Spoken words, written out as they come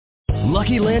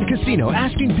Lucky Land Casino,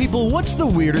 asking people, what's the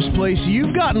weirdest place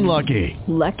you've gotten lucky?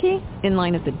 Lucky? In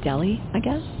line at the deli, I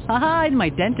guess? Aha, in my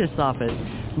dentist's office.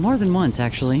 More than once,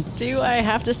 actually. Do I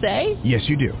have to say? Yes,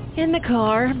 you do. In the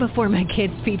car before my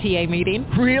kids' PTA meeting.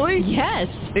 Really? Yes.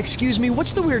 Excuse me,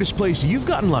 what's the weirdest place you've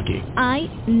gotten lucky? I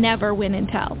never win and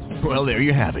tell. Well, there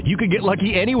you have it. You can get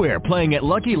lucky anywhere, playing at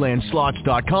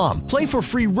LuckyLandSlots.com. Play for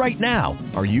free right now.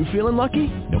 Are you feeling lucky?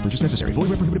 No purchase necessary. Void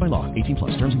where prohibited by law.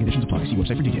 18+. Terms and conditions apply. See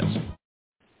website for details.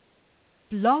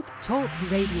 Blog Talk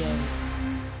Radio.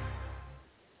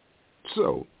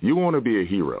 So, you want to be a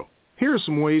hero. Here are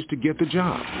some ways to get the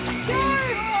job.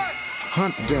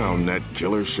 Hunt down that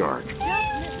killer shark.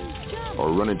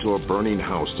 Or run into a burning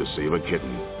house to save a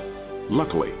kitten.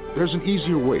 Luckily, there's an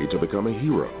easier way to become a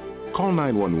hero. Call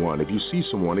 911 if you see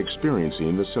someone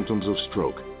experiencing the symptoms of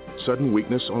stroke, sudden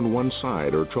weakness on one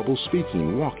side, or trouble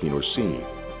speaking, walking, or seeing.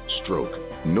 Stroke.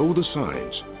 Know the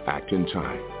signs. Act in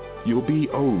time. You'll be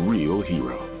a real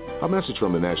hero. A message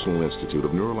from the National Institute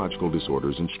of Neurological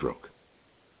Disorders and Stroke.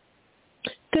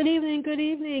 Good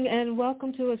evening, and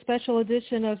welcome to a special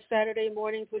edition of Saturday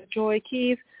Mornings with Joy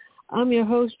Keys. I'm your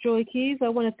host, Joy Keys. I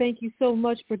want to thank you so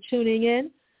much for tuning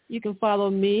in. You can follow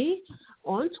me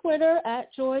on Twitter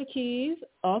at Joy Keys.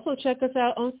 Also check us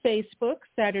out on Facebook,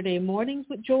 Saturday Mornings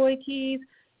with Joy Keys,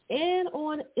 and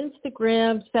on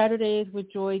Instagram, Saturdays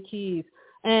with Joy Keys.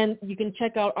 And you can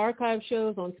check out archive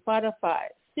shows on Spotify,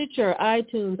 Stitcher,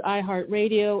 iTunes,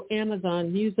 iHeartRadio,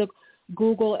 Amazon Music,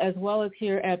 Google, as well as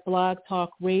here at Blog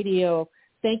Talk Radio.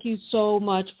 Thank you so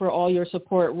much for all your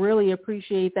support. Really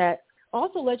appreciate that.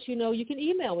 Also let you know you can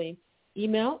email me.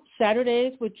 Email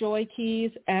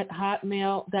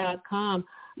SataurdaysWithJoyKeys@hotmail.com.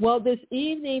 Well, this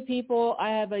evening, people, I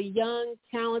have a young,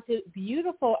 talented,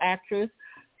 beautiful actress.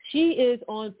 She is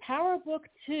on Power Book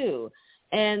 2,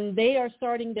 and they are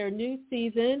starting their new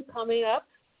season coming up.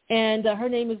 And her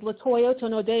name is LaToya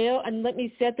Tonodeo. And let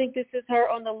me see, I think this is her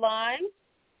on the line.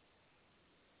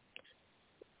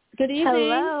 Good evening.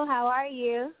 Hello, how are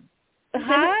you?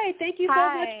 Hi, thank you so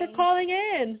much for calling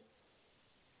in.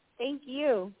 Thank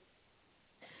you.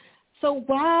 So,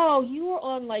 wow, you were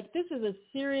on, this is a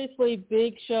seriously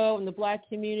big show in the Black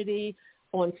community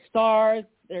on STARZ.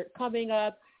 They're coming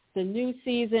up, the new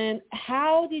season.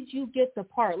 How did you get the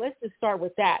part? Let's just start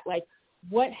with that.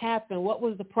 What happened? What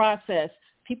was the process?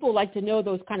 People like to know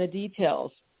those kind of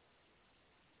details.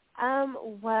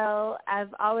 Well,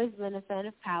 I've always been a fan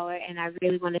of Power, and I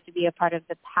really wanted to be a part of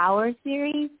the Power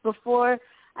series before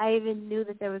I even knew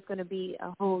that there was going to be a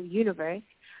whole universe.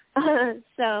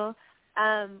 So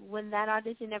when that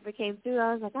audition never came through,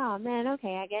 I was like, oh, man,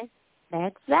 okay, I guess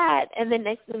that's that. And then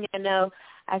next thing I know,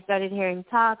 I started hearing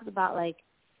talks about,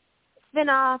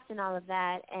 spin-offs and all of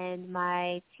that, and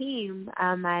my team,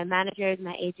 my managers,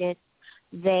 my agents,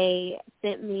 they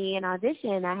sent me an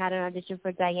audition. I had an audition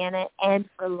for Diana and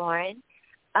for Lauren.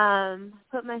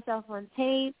 Put myself on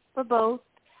tape for both.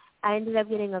 I ended up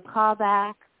getting a call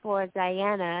back for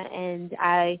Diana, and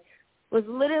I was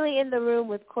literally in the room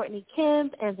with Courtney,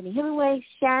 Kemp, Anthony Hemingway,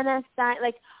 Shanna Stein,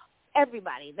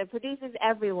 everybody, the producers,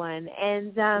 everyone.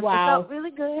 And wow. It felt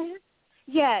really good.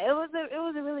 Yeah, it was a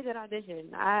really good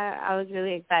audition. I was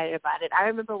really excited about it. I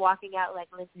remember walking out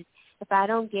listen, if I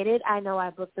don't get it, I know I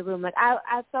booked the room.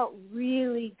 I felt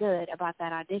really good about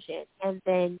that audition. And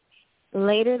then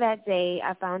later that day,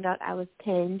 I found out I was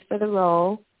pinned for the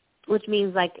role, which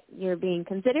means you're being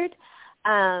considered.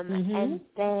 And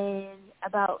then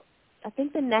about, I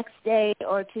think the next day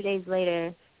or 2 days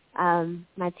later,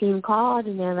 my team called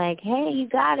and they're like, hey, you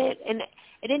got it. And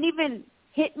it didn't even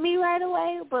hit me right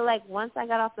away, but once I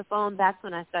got off the phone, that's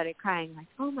when I started crying,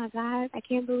 oh my God, I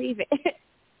can't believe it.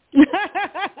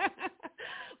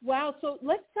 Wow, so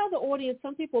let's tell the audience,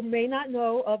 some people may not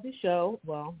know of the show.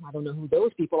 Well, I don't know who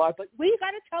those people are, but we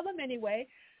got to tell them anyway.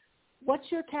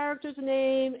 What's your character's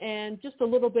name, and just a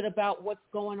little bit about what's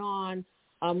going on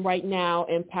right now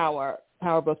in Power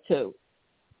Book 2.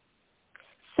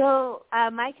 So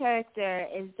my character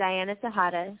is Diana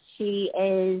Tejada. She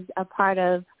is a part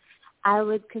of, I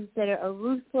would consider, a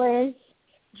ruthless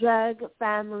drug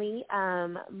family.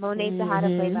 Monet Tejada,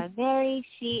 played by Mary.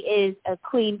 She is a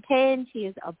queen pin. She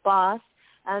is a boss.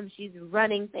 She's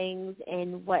running things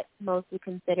in what most would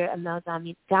consider a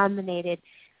male-dominated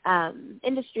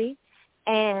industry.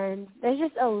 And there's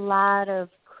just a lot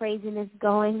of craziness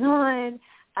going on.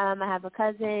 I have a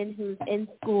cousin who's in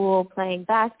school playing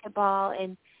basketball.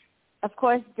 And, of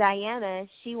course, Diana,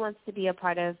 she wants to be a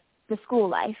part of the school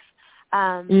life.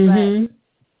 But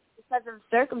because of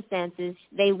circumstances,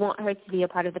 they want her to be a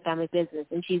part of the family business,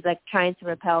 and she's trying to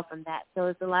repel from that. So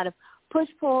it's a lot of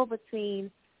push-pull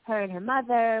between her and her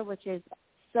mother, which is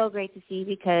so great to see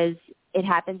because it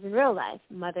happens in real life.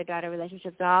 Mother-daughter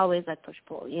relationships are always like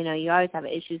push-pull. You know, you always have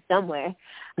an issue somewhere.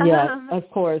 Yeah, of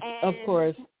course.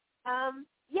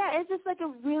 Yeah, it's just like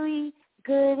a really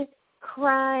good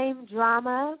crime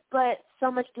drama, but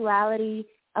so much duality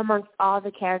amongst all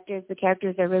the characters. The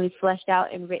characters are really fleshed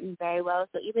out and written very well.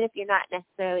 So even if you're not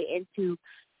necessarily into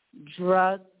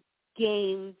drug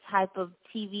game type of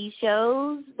TV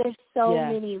shows, there's so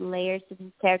many layers to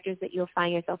these characters that you'll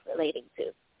find yourself relating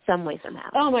to some way, somehow.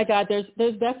 Oh, my God, there's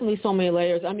definitely so many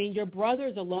layers. I mean, your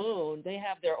brothers alone, they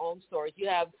have their own stories. You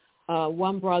have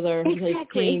one brother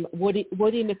named Woody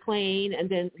McClain, and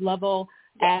then Lovell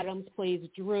Adams plays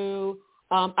Drew.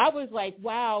 I was like,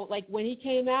 wow, like when he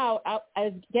came out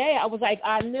as gay, I was like,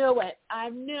 I knew it. He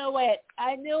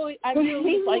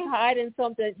was like hiding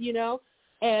something, you know.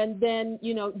 And then,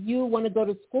 you know, you want to go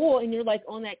to school and you're like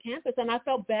on that campus. And I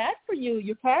felt bad for you,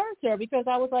 your character, because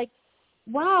I was like,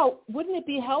 wow, wouldn't it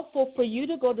be helpful for you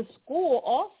to go to school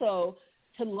also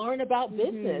to learn about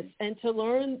business and to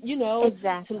learn, you know,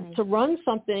 to run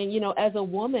something, you know, as a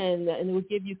woman, and it would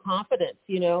give you confidence,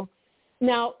 you know.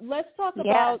 Now, let's talk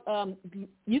about,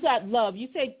 you got Love. You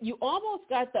said you almost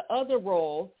got the other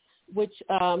role, which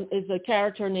is a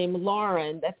character named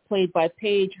Lauren that's played by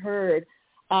Paige Hurd,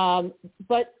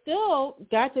 but still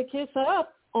got to kiss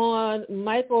up on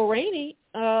Michael Rainey.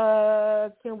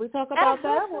 Can we talk about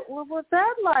that? What was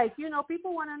that like? You know,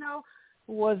 people want to know,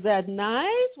 was that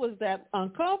nice? Was that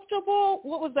uncomfortable?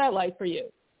 What was that like for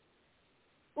you?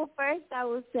 Well, first I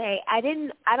will say I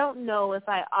don't know if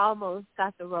I almost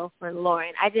got the role for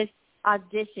Lauren. I just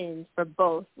auditioned for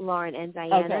both Lauren and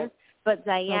Diana. Okay. But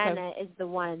Diana is the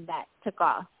one that took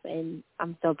off, and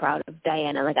I'm so proud of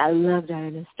Diana. Like, I love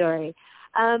Diana's story.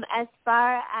 As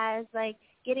far as, like,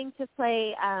 getting to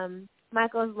play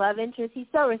Michael's love interest, he's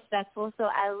so respectful, so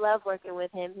I love working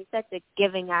with him. He's such a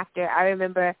giving actor. I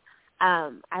remember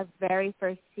our very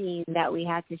first scene that we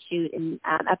had to shoot in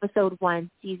episode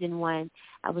 1, season 1.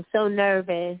 I was so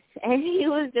nervous, and he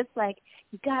was just like,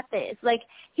 you got this. Like,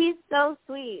 he's so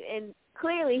sweet, and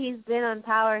clearly he's been on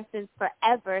Power since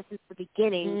forever, since the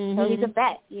beginning. So he's a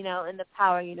vet, you know, in the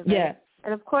Power universe. Yeah.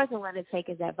 And, of course, I want to take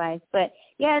his advice. But,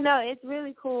 yeah, no, it's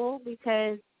really cool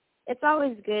because it's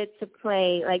always good to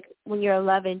play, like, when you're a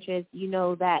love interest, you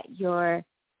know that your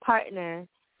partner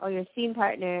or your scene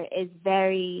partner is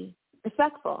very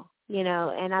respectful, you know,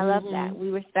 and I love that. We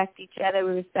respect each other.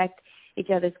 We respect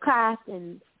each other's craft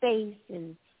and space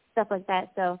and stuff like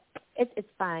that. So it's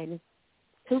fine.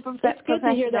 It's good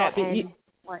to hear that.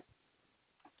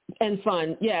 And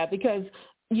fun, yeah, because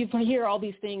you hear all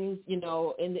these things, you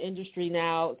know, in the industry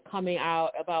now coming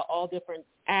out about all different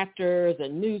actors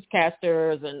and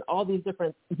newscasters and all these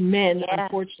different men,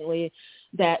 unfortunately,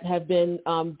 that have been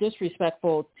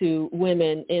disrespectful to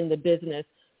women in the business.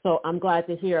 So I'm glad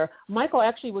to hear. Michael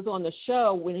actually was on the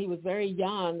show when he was very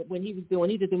young, when he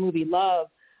did the movie Love,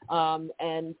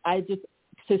 and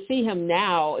to see him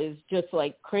now is just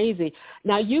like crazy.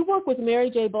 Now, you work with Mary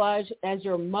J. Blige as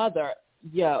your mother.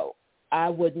 Yo, I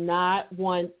would not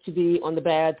want to be on the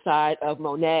bad side of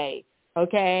Monet,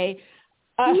 okay?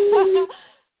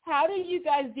 How do you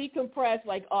guys decompress,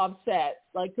 like, offset?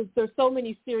 Like, because there's so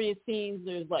many serious scenes.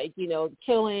 There's, like, you know,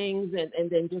 killings and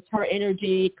then just her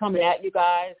energy coming at you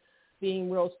guys,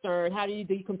 being real stern. How do you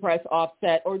decompress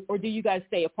offset, or do you guys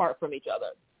stay apart from each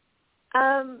other?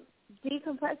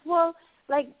 Decompress? Well,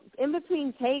 like, in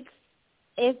between takes,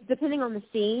 if depending on the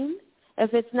scene,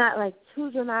 if it's not, like,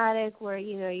 too dramatic where,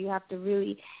 you know, you have to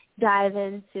really dive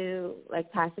into,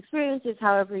 like, past experiences,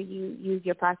 however you use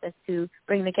your process to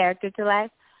bring the character to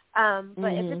life.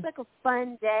 But if it's, like, a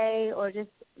fun day or just,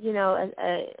 you know,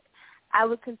 I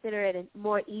would consider it a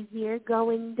more easier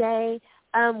going day.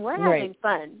 We're having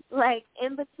fun. Like,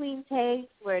 in between takes,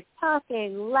 we're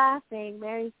talking, laughing.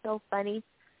 Mary's so funny.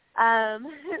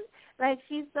 Like,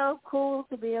 she's so cool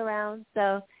to be around.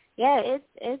 So, yeah,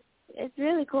 it's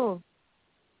really cool.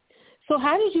 So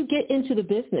how did you get into the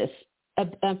business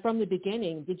from the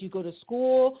beginning? Did you go to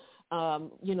school?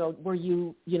 You know, were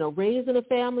you, you know, raised in a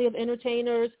family of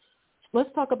entertainers? Let's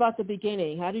talk about the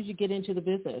beginning. How did you get into the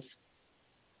business?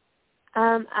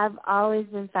 I've always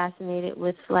been fascinated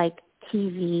with, like,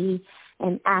 TV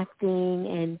and acting,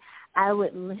 and I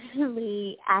would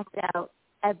literally act out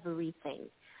everything.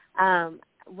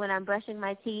 When I'm brushing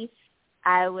my teeth,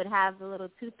 I would have the little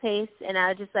toothpaste, and I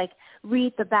would just, like,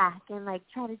 read the back and, like,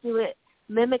 try to do it,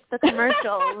 mimic the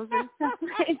commercials and stuff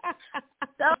like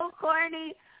so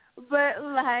corny. But,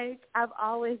 like, I've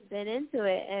always been into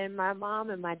it, and my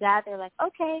mom and my dad, they're like,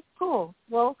 okay, cool,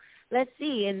 well, let's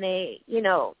see. And they, you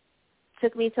know,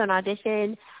 took me to an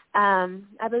audition.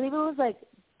 I believe it was, like,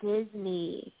 a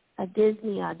Disney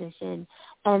audition,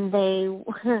 and they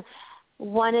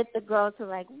wanted the girl to,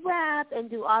 like, rap and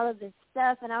do all of this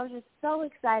stuff, and I was just so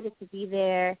excited to be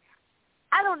there.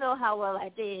 I don't know how well I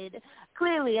did.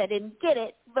 Clearly I didn't get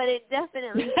it, but it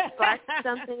definitely sparked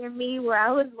something in me where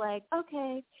I was like,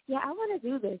 okay, yeah, I want to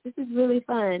do this. This is really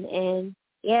fun. And,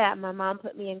 yeah, my mom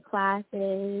put me in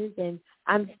classes, and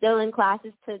I'm still in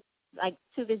classes to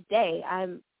this day.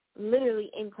 I'm literally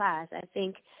in class. I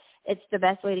think it's the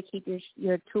best way to keep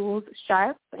your tools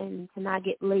sharp and to not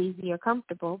get lazy or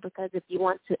comfortable, because if you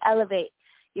want to elevate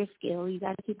your skill, you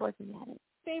got to keep working at it.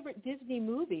 Favorite Disney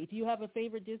movie? Do you have a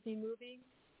favorite Disney movie?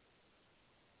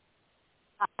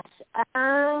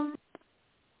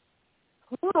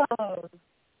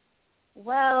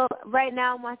 Well, right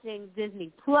now I'm watching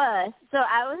Disney Plus, so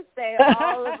I would say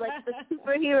all of like the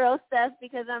superhero stuff,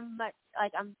 because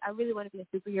I really want to be a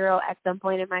superhero at some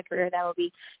point in my career. That would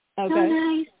be so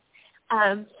nice.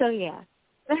 So yeah.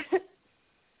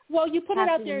 Well, you put Captain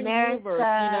it out there America. in the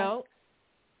universe, you know.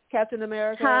 Captain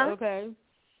America. Huh? Okay.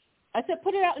 I said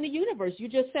put it out in the universe. You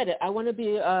just said it. I want to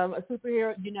be a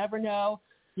superhero. You never know.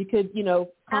 You could,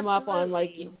 come up on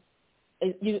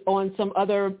on some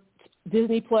other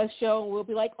Disney Plus show, and we'll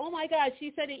be like, oh my God,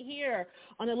 she said it here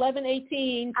on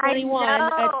 11/18/21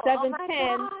 at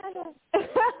 7:10.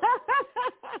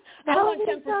 I want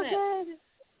 10%.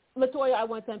 LaToya, I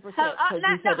want 10% because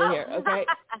you said it here. Okay.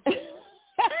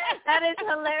 That is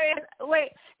hilarious.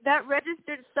 Wait, that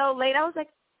registered so late. I was like,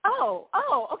 oh,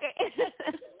 okay.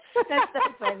 That's so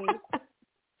funny.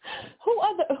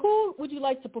 Who would you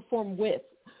like to perform with?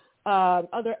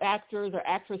 Other actors or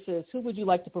actresses, who would you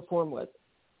like to perform with?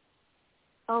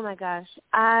 Oh, my gosh.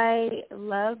 I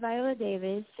love Viola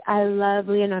Davis. I love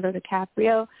Leonardo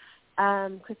DiCaprio,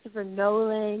 Christopher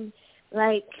Nolan.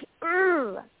 Like,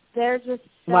 they're just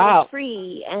so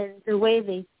free, and the way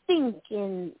they think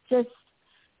and just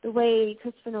the way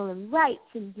Christopher Nolan writes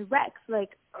and directs,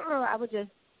 like, I would just,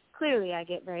 clearly I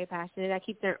get very passionate. I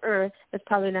keep saying, that's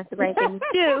probably not the right thing to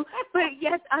do. But,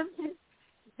 yes,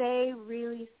 they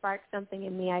really spark something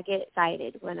in me. I get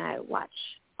excited when I watch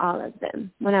all of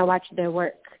them, when I watch their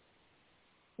work.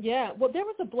 Yeah, well, there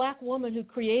was a black woman who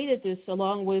created this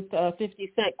along with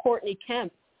 50 Cent, Courtney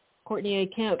A.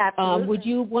 Kemp. Absolutely. Would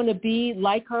you want to be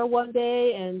like her one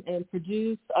day and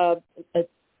produce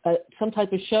some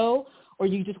type of show, or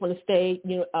you just want to stay,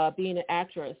 being an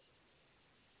actress?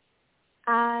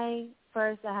 I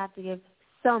have to give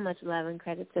so much love and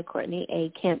credit to Courtney A.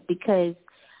 Kemp, because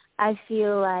I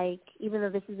feel like, even though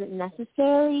this isn't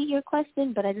necessarily your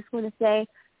question, but I just want to say,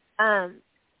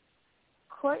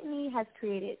 Courtney has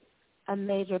created a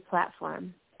major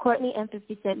platform. Courtney and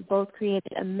 50 Cent both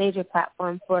created a major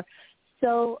platform for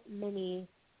so many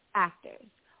actors,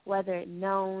 whether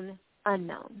known,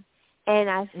 unknown. And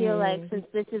I feel like, since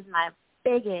this is my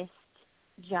biggest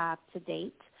job to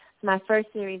date, my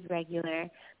first series regular,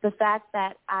 the fact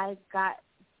that I got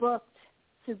booked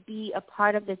to be a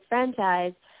part of this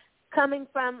franchise, coming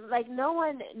from, like, no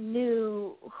one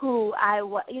knew who I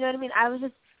was. You know what I mean? I was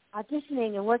just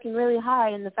auditioning and working really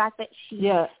hard, and the fact that she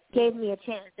gave me a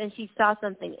chance and she saw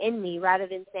something in me, rather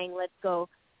than saying,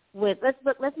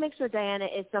 let's make sure Diana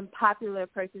is some popular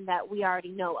person that we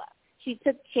already know of. She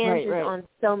took chances on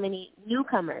so many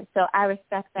newcomers, so I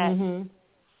respect that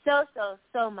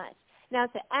so much. Now,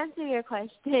 to answer your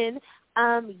question,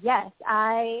 yes,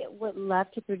 I would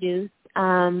love to produce.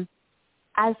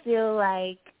 I feel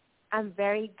like I'm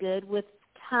very good with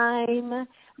time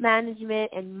management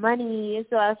and money,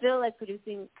 so I feel like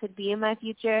producing could be in my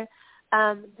future.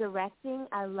 Directing,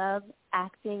 I love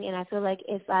acting, and I feel like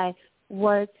if I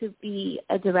were to be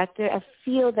a director, I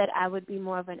feel that I would be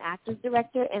more of an actor's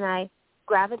director, and I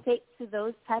gravitate to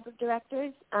those type of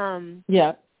directors.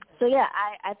 So, yeah,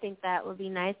 I think that would be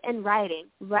nice. And writing.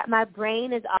 My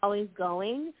brain is always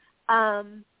going,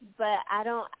 but I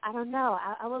don't know.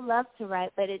 I would love to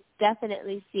write, but it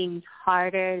definitely seems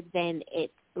harder than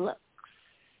it looks.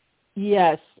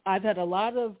 Yes, I've had a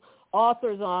lot of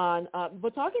authors on.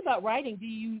 But talking about writing, do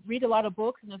you read a lot of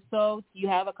books? And if so, do you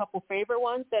have a couple favorite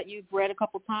ones that you've read a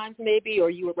couple times maybe, or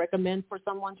you would recommend for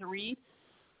someone to read?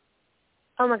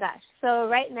 Oh, my gosh. So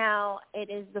right now it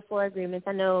is the 4 Agreements.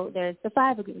 I know there's the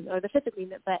 5 Agreements or the 5th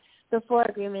Agreement, but the 4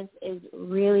 Agreements is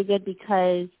really good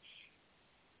because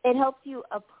it helps you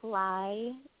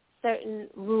apply certain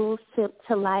rules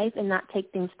to life and not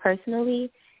take things personally.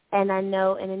 And I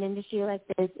know in an industry like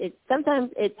this,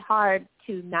 sometimes it's hard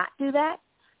to not do that.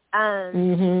 But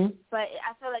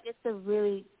I feel like it's a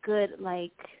really good,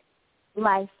 like,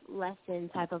 life lesson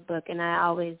type of book, and I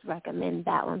always recommend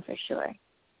that one for sure.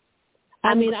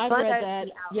 I've read that.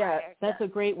 Yeah, that's a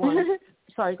great one.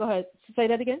 Sorry, go ahead. Say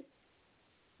that again.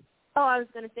 Oh, I was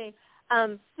going to say,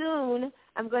 Soon,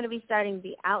 I'm going to be starting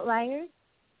The Outliers.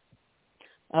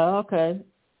 Oh, okay.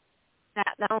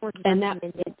 That one was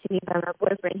recommended to me by my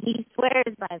boyfriend. He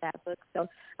swears by that book, so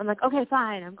I'm like, okay,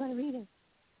 fine, I'm going to read it.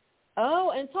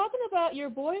 Oh, and talking about your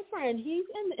boyfriend, he's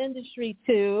in the industry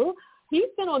too. He's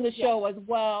been on the show as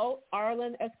well.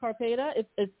 Arlen Escarpeta,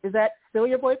 is that still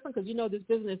your boyfriend? Because you know this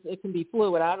business, it can be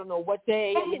fluid. I don't know what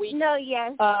day of the week. No,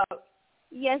 yes.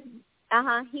 Yes,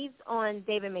 he's on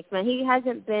David Mixman. He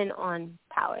hasn't been on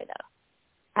Power, though.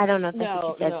 I don't know if that's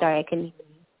what you said. Sorry, I couldn't.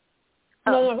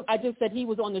 No, I just said he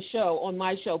was on the show, on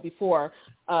my show before,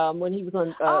 when he was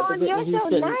on the Whitney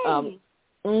Houston. Nice.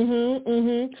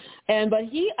 But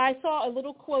I saw a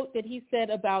little quote that he said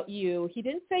about you. He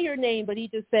didn't say your name, but he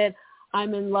just said,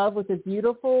 "I'm in love with a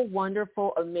beautiful,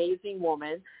 wonderful, amazing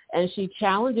woman, and she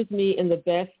challenges me in the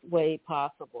best way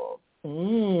possible."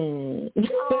 Aw,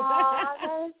 that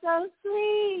is so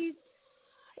sweet.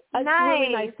 That's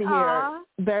really nice to hear.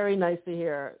 Very nice to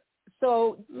hear.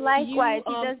 So likewise,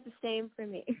 he does the same for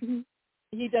me.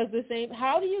 He does the same.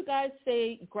 How do you guys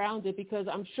stay grounded? Because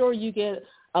I'm sure you get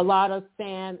a lot of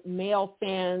male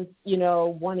fans,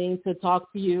 wanting to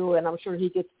talk to you, and I'm sure he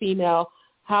gets female.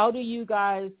 How do you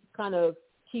guys kind of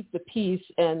keep the peace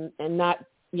and not,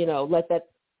 let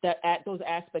those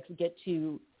aspects get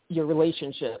to your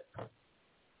relationship?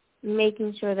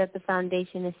 Making sure that the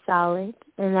foundation is solid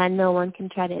and that no one can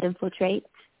try to infiltrate.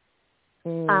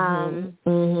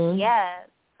 Yeah,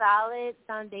 solid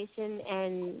foundation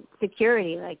and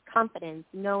security, like confidence,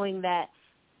 knowing that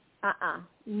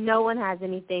no one has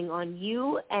anything on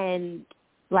you, and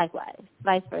likewise,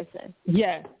 vice versa.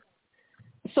 Yeah.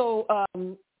 So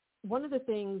one of the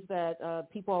things that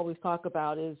people always talk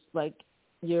about is like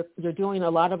you're doing a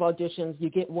lot of auditions.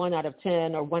 You get 1 out of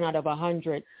 10 or 1 out of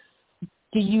 100.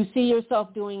 Do you see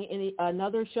yourself doing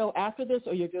another show after this,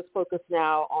 or you're just focused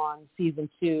now on season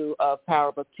 2 of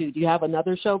Power Book 2? Do you have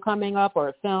another show coming up or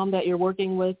a film that you're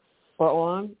working with or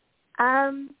on?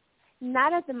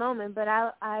 Not at the moment, but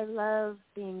I love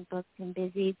being booked and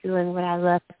busy doing what I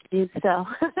love to do. So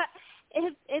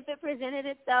if it presented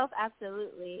itself,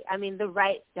 absolutely. I mean, the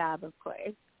right job, of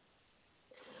course.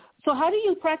 So how do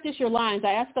you practice your lines?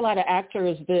 I ask a lot of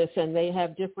actors this, and they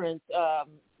have different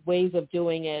ways of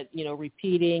doing it,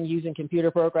 repeating, using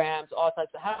computer programs, all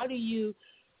types of. How do you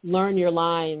learn your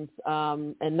lines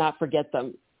and not forget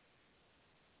them?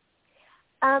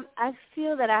 I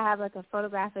feel that I have like a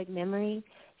photographic memory,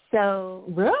 so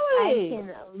really I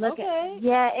can look at.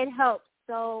 Yeah, it helps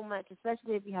so much,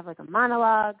 especially if you have like a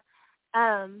monologue.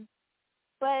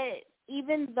 But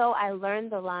even though I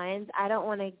learned the lines, I don't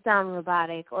want to sound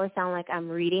robotic or sound like I'm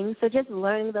reading. So just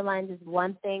learning the lines is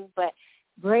one thing, but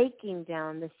breaking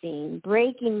down the scene,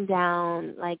 breaking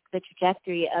down like the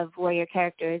trajectory of where your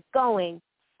character is going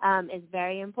is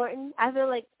very important. I feel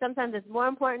like sometimes it's more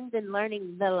important than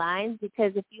learning the lines,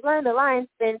 because if you learn the lines,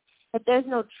 then if there's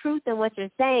no truth in what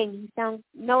you're saying,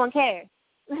 no one cares.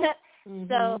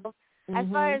 So as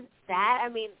far as that, I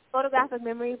mean, photographic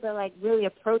memory, but like really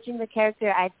approaching the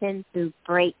character, I tend to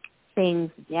break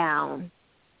things down.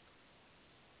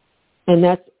 And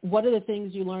that's one of the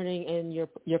things you're learning in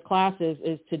your classes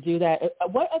is to do that.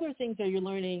 What other things are you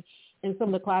learning in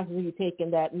some of the classes you've taken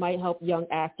that might help young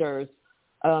actors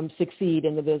succeed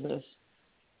in the business?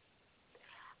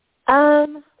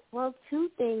 Well, 2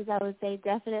 things I would say.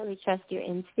 Definitely trust your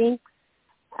instincts.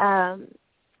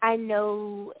 I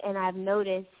know, and I've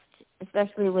noticed,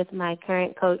 especially with my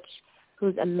current coach,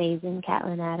 who's amazing,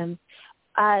 Caitlin Adams,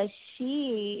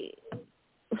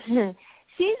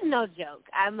 she's no joke,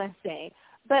 I must say.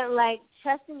 But, like,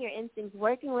 trusting your instincts,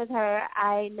 working with her,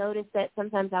 I noticed that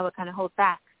sometimes I would kind of hold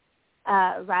back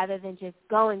rather than just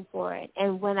going for it.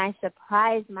 And when I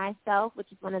surprise myself,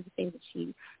 which is one of the things that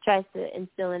she tries to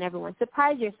instill in everyone,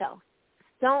 surprise yourself.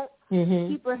 Don't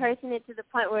keep rehearsing it to the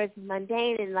point where it's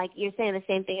mundane and, like, you're saying the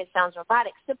same thing. It sounds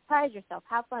robotic. Surprise yourself.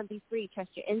 Have fun. Be free. Trust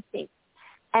your instincts.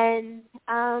 And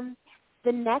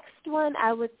the next one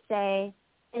I would say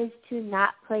is to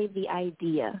not play the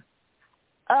idea.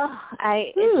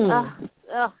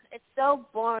 It's so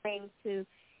boring to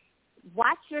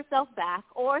watch yourself back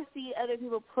or see other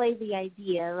people play the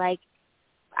idea. Like,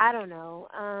 I don't know.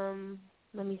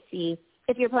 Let me see.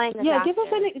 If you're playing a doctor.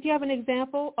 Do you have an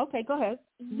example? Okay, go ahead.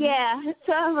 Yeah.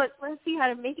 So let's see how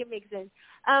to make it make sense.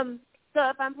 So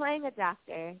if I'm playing a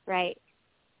doctor, right,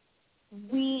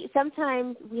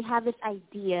 sometimes we have this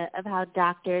idea of how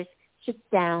doctors should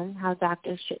sound, how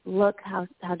doctors should look, how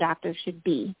doctors should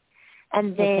be.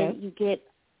 And then you get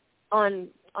on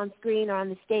screen or on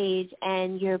the stage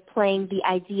and you're playing the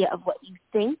idea of what you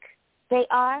think they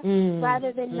are,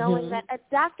 rather than knowing that a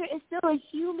doctor is still a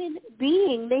human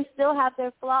being. They still have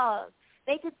their flaws.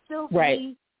 They could still right.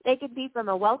 be. They could be from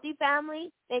a wealthy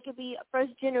family. They could be a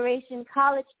first-generation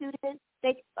college student.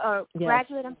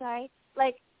 Graduate. I'm sorry.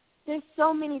 Like, there's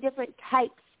so many different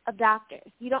types of doctors.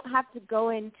 You don't have to go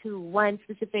into one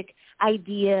specific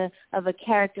idea of a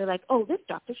character like, oh, this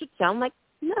doctor should sound like,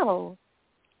 no,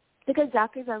 because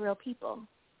doctors are real people.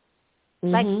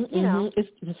 Like, you know. It's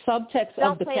the subtext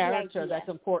of the character that's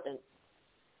important.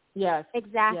 Yes.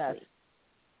 Exactly. Yes.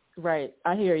 Right.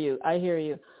 I hear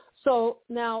you. So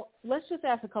now let's just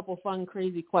ask a couple fun,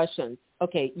 crazy questions.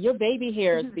 Okay, your baby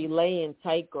hairs be laying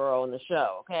tight, girl, in the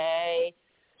show, okay?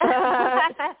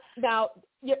 Now,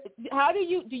 how do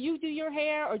you do your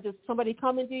hair, or does somebody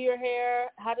come and do your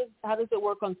hair? How does it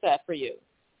work on set for you?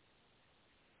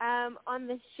 On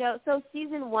the show, so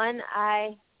season 1,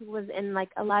 I was in like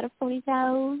a lot of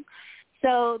ponytails,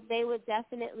 so they would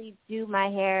definitely do my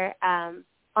hair on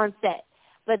set.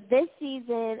 But this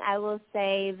season, I will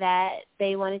say that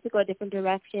they wanted to go a different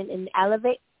direction and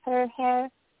elevate her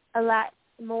hair a lot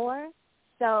more.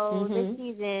 So this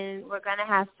season, we're going to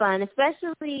have fun,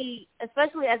 especially as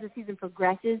the season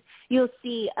progresses. You'll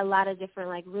see a lot of different,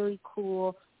 like, really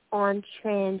cool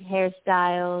on-trend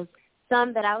hairstyles.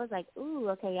 Some that I was like, ooh,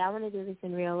 okay, I want to do this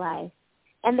in real life.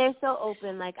 And they're so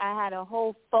open. Like, I had a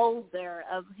whole folder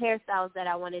of hairstyles that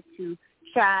I wanted to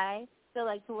try. So,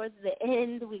 like, towards the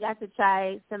end, we got to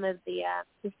try some of the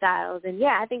styles. And,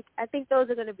 yeah, I think those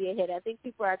are going to be a hit. I think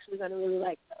people are actually going to really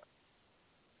like those.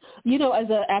 You know, as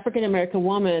an African-American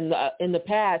woman in the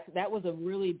past, that was a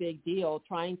really big deal,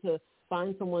 trying to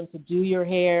find someone to do your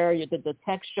hair, the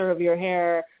texture of your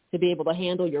hair, to be able to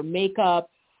handle your makeup.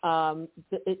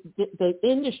 The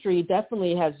industry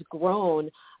definitely has grown,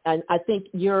 and I think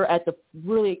you're at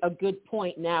really a good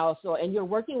point now. So, and you're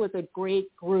working with a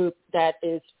great group that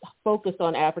is focused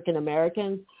on African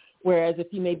Americans, whereas if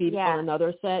you may be on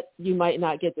another set, you might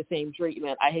not get the same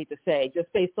treatment, I hate to say,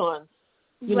 just based on,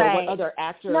 you know, what other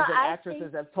actors and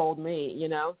actresses have told me, you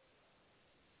know?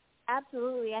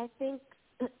 Absolutely. I think,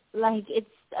 like, it's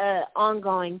an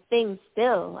ongoing thing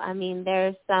still. I mean,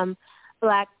 there's some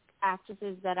black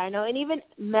actresses that I know, and even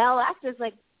male actors,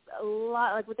 like, a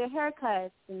lot, like, with their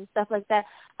haircuts and stuff like that,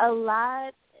 a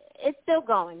lot, it's still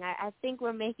going. I think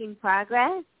we're making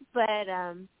progress, but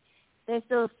there's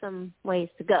still some ways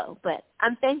to go. But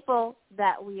I'm thankful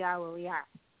that we are where we are.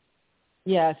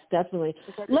 Yes, definitely.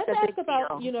 Let's ask about,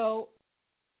 deal. You know,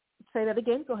 say that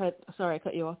again. Go ahead. Sorry, I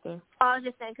cut you off there. Oh, I was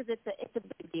just saying because it's a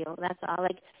big deal. That's all.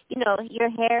 Like, you know,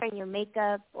 your hair and your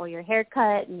makeup, or your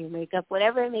haircut and your makeup,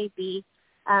 whatever it may be,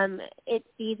 it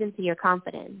feeds into your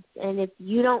confidence. And if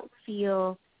you don't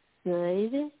feel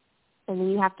good, and then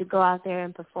you have to go out there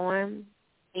and perform,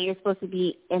 and you're supposed to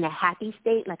be in a happy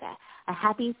state, like a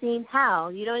happy scene, how?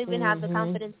 You don't even have the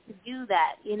confidence to do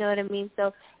that. You know what I mean?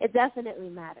 So it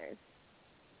definitely matters.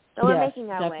 So we're making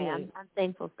our way. I'm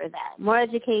thankful for that. More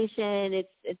education.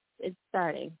 It's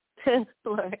starting to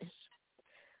flourish.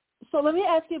 So let me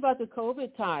ask you about the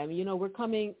COVID time. You know, we're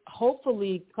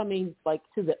hopefully coming like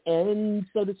to the end,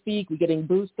 so to speak. We're getting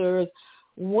boosters.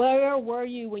 Where were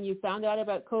you when you found out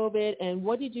about COVID, and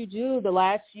what did you do the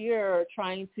last year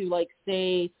trying to, like,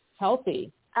 stay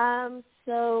healthy?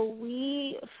 So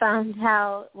we found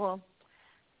out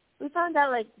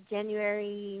like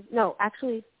January. No,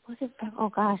 actually, was it? Oh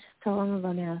gosh, so long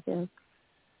ago now.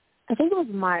 I think it was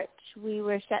March. We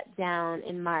were shut down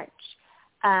in March,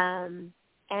 and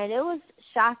it was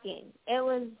shocking. It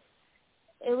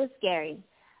was scary.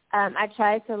 I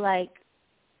tried to, like,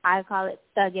 I call it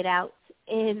thug it out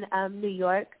in New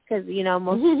York, because, you know,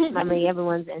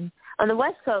 everyone's on the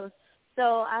West Coast.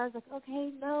 So I was like,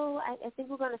 okay, no, I think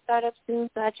we're going to start up soon.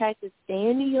 So I tried to stay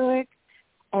in New York.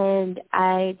 And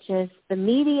the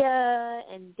media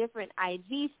and different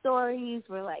IG stories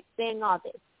were, like, saying all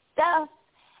this stuff.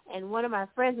 And one of my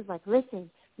friends was like, listen,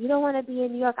 you don't want to be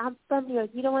in New York. I'm from New York.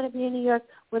 You don't want to be in New York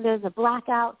when there's a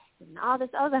blackout and all this.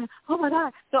 I was like, oh, my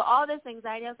God. So all this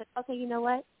anxiety, I was like, okay, you know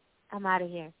what? I'm out of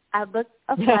here. I booked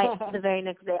a flight the very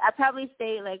next day. I probably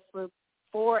stayed, like, for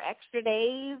 4 extra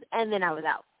days, and then I was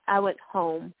out. I went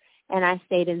home, and I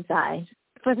stayed inside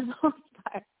for the most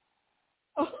part.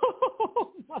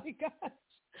 Oh, my gosh.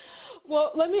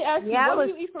 Well, let me ask you, what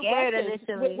do you eat for breakfast?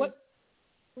 Initially.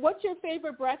 What's your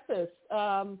favorite breakfast?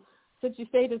 Since you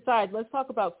stayed inside, let's talk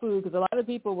about food, because a lot of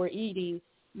people were eating.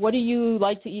 What do you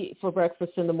like to eat for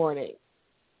breakfast in the morning?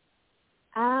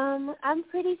 I'm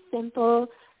pretty simple.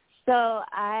 So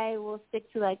I will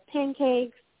stick to, like,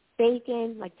 pancakes,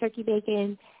 bacon, like turkey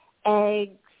bacon,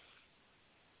 eggs,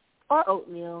 or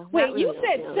oatmeal. Wait, you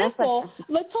said simple.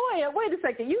 LaToya, wait a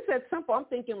second. You said simple. I'm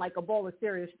thinking like a bowl of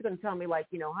cereal. She's going to tell me, like,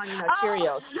 you know, Honey Nut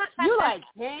Cheerios. You like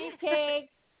pancakes,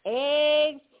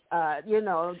 eggs,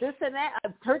 this and that,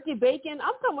 turkey bacon.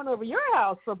 I'm coming over your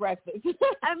house for breakfast.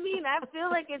 I mean, I feel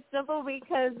like it's simple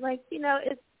because,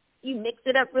 it's you mix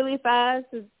it up really fast.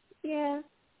 Yeah.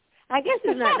 I guess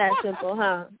it's not that simple,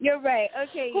 huh? You're right.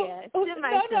 Okay, yeah. No,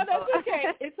 that's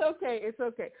okay. It's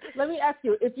okay. Let me ask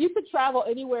you, if you could travel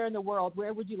anywhere in the world,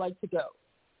 where would you like to go?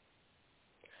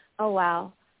 Oh,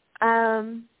 wow. I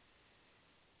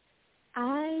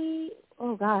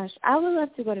would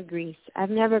love to go to Greece. I've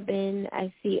never been.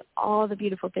 I see all the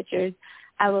beautiful pictures.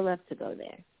 I would love to go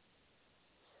there.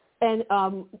 And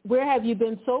where have you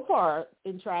been so far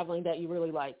in traveling that you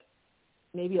really like?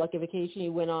 Maybe like a vacation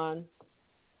you went on?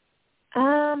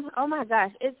 Oh my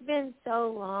gosh, it's been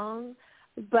so long,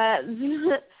 but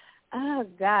oh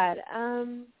God,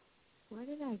 where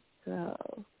did I go?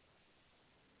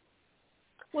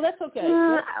 Well, that's okay.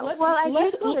 I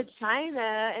did go to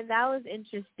China, and that was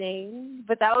interesting,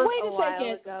 but that was a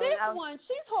while ago. One,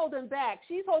 she's holding back.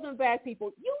 She's holding back,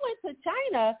 people. You went to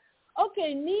China.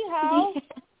 Okay, ni hao. Yeah.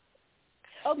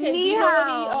 Okay, ni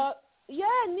hao.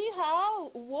 Ni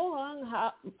hao. Wuhan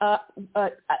hao.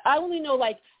 I only know,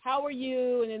 how are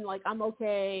you? And then, I'm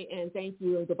okay, and thank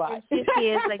you, and goodbye. And she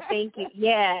is thank you.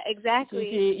 Yeah,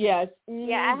 exactly. Yes.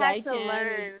 Yeah, I had to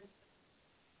learn.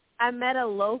 I met a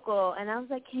local, and I was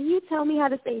like, can you tell me how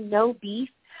to say no beef?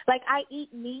 I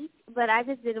eat meat, but I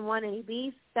just didn't want any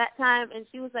beef that time. And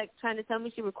she was, trying to tell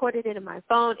me. She recorded it in my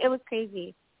phone. It was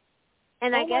crazy.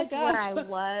 And I guess where I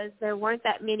was, there weren't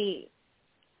that many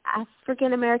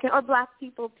African-American or Black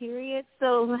people, period.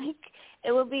 So,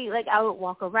 it would be, I would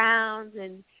walk around,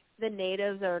 and the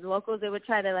natives or locals, they would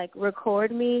try to,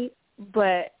 record me,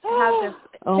 but they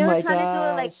were trying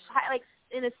to do it,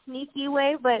 in a sneaky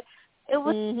way, but it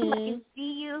was can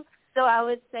see you. So I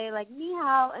would say, ni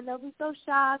hao, and they'll be so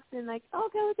shocked and oh,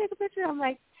 can we take a picture? I'm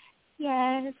like,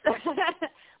 yes.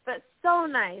 But so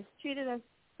nice. Treated us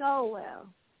so well.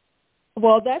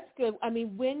 Well, that's good. I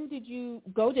mean, when did you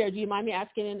go there? Do you mind me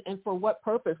asking, and for what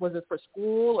purpose? Was it for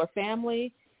school or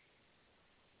family?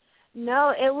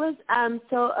 No, it was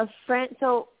a friend.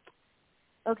 So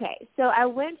I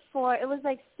went for, it was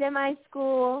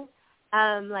semi-school,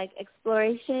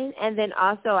 exploration, and then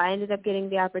also I ended up getting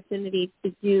the opportunity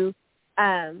to do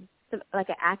an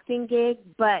acting gig,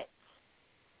 but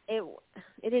it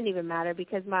didn't even matter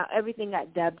because everything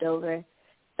got dubbed over.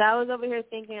 So I was over here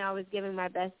thinking I was giving my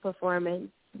best performance,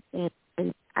 and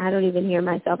I don't even hear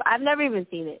myself. I've never even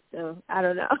seen it, so I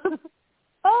don't know.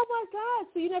 Oh, my God.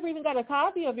 So you never even got a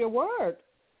copy of your work?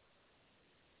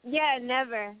 Yeah,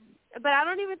 never. But I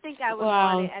don't even think I would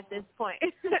want it at this point.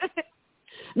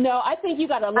 No, I think you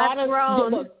got a lot I've of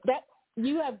grown. Look,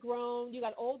 you have grown. You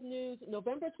got old news.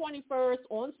 November 21st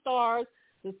on STARZ,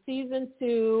 the season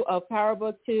 2 of Power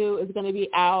Book 2 is going to be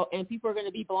out, and people are going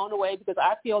to be blown away because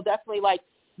I feel definitely like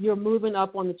you're moving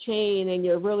up on the chain and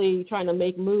you're really trying to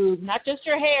make moves, not just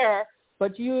your hair,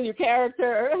 but your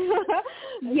character.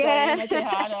 Yeah. Diana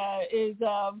Tejada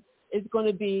is going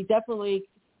to be definitely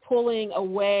pulling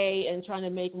away and trying to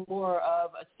make more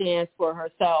of a stance for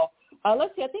herself.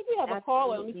 Let's see. I think we have a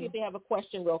caller. Let me see if they have a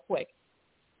question real quick.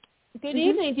 Good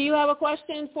evening. Do you have a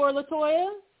question for LaToya?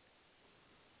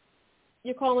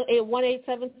 You're calling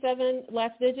 1877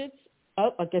 last digits?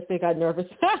 Oh, I guess they got nervous.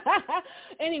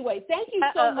 Anyway, thank you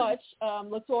so much,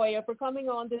 LaToya, for coming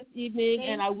on this evening,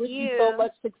 and I wish you so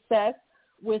much success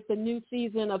with the new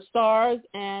season of STARZ,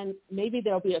 and maybe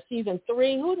there'll be a season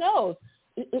 3. Who knows?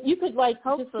 You could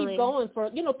Hopefully. Just keep going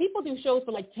for, people do shows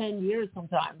for 10 years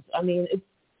sometimes. I mean,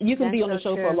 you can be on the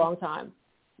show for a long time.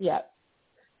 Yeah.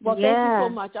 Well, thank you so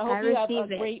much. I hope you have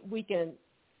a great weekend.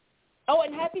 Oh,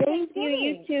 and happy Thanksgiving.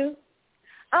 Thank you. You too.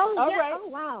 Oh, all yeah. right. Oh,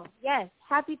 wow. Yes.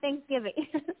 Happy Thanksgiving.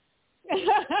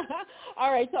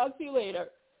 All right. Talk to you later.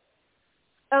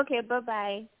 Okay.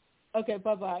 Bye-bye. Okay.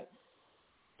 Bye-bye.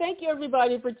 Thank you,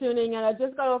 everybody, for tuning in. I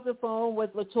just got off the phone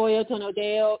with LaToya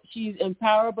Tonodeo. She's in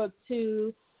Power Book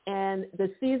 2, and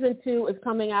the season 2 is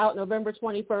coming out November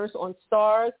 21st on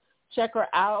STARZ. Check her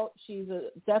out. She's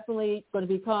definitely going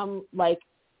to become,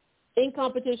 in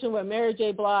competition with Mary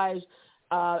J. Blige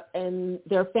and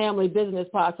their family business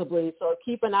possibly. So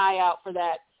keep an eye out for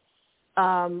that.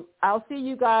 I'll see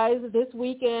you guys this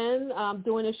weekend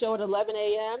doing a show at 11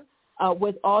 a.m.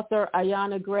 With author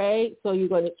Ayana Gray. So you're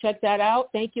going to check that out.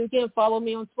 Thank you again. Follow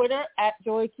me on Twitter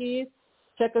 @JoyKeys.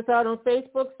 Check us out on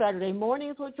Facebook, Saturday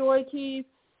Mornings with Joy Keys,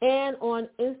 and on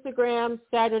Instagram,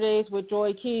 Saturdays with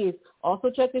Joy Keys. Also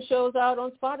check the shows out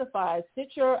on Spotify,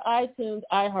 Stitcher, iTunes,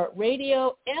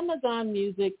 iHeartRadio, Amazon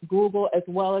Music, Google, as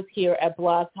well as here at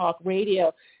Blog Talk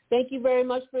Radio. Thank you very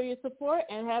much for your support,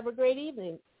 and have a great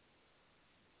evening.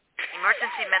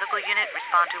 Emergency medical unit,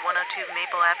 respond to 102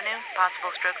 Maple Avenue,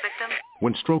 possible stroke victim.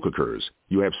 When stroke occurs,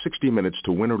 you have 60 minutes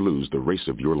to win or lose the race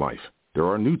of your life. There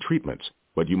are new treatments,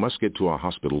 but you must get to a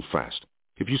hospital fast.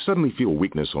 If you suddenly feel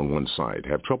weakness on one side,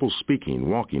 have trouble speaking,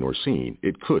 walking, or seeing,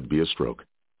 it could be a stroke.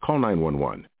 Call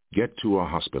 911. Get to a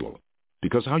hospital.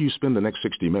 Because how you spend the next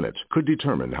 60 minutes could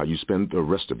determine how you spend the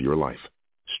rest of your life.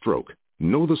 Stroke.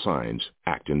 Know the signs.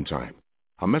 Act in time.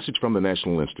 A message from the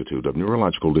National Institute of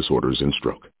Neurological Disorders and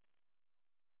Stroke.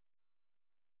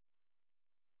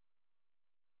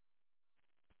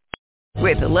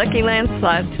 With the Lucky Land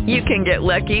Slots, you can get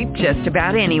lucky just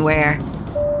about anywhere.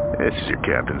 This is your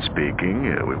captain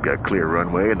speaking. We've got clear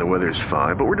runway and the weather's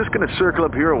fine, but we're just going to circle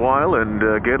up here a while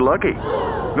and get lucky.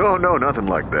 No, nothing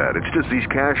like that. It's just these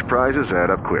cash prizes add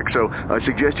up quick. So I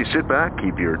suggest you sit back,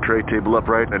 keep your tray table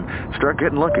upright, and start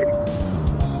getting lucky.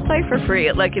 Play for free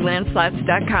at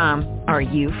LuckyLandSlots.com. Are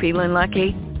you feeling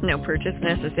lucky? No purchase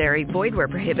necessary. Void where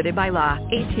prohibited by law.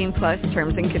 18+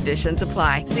 terms and conditions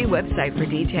apply. See website for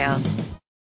details.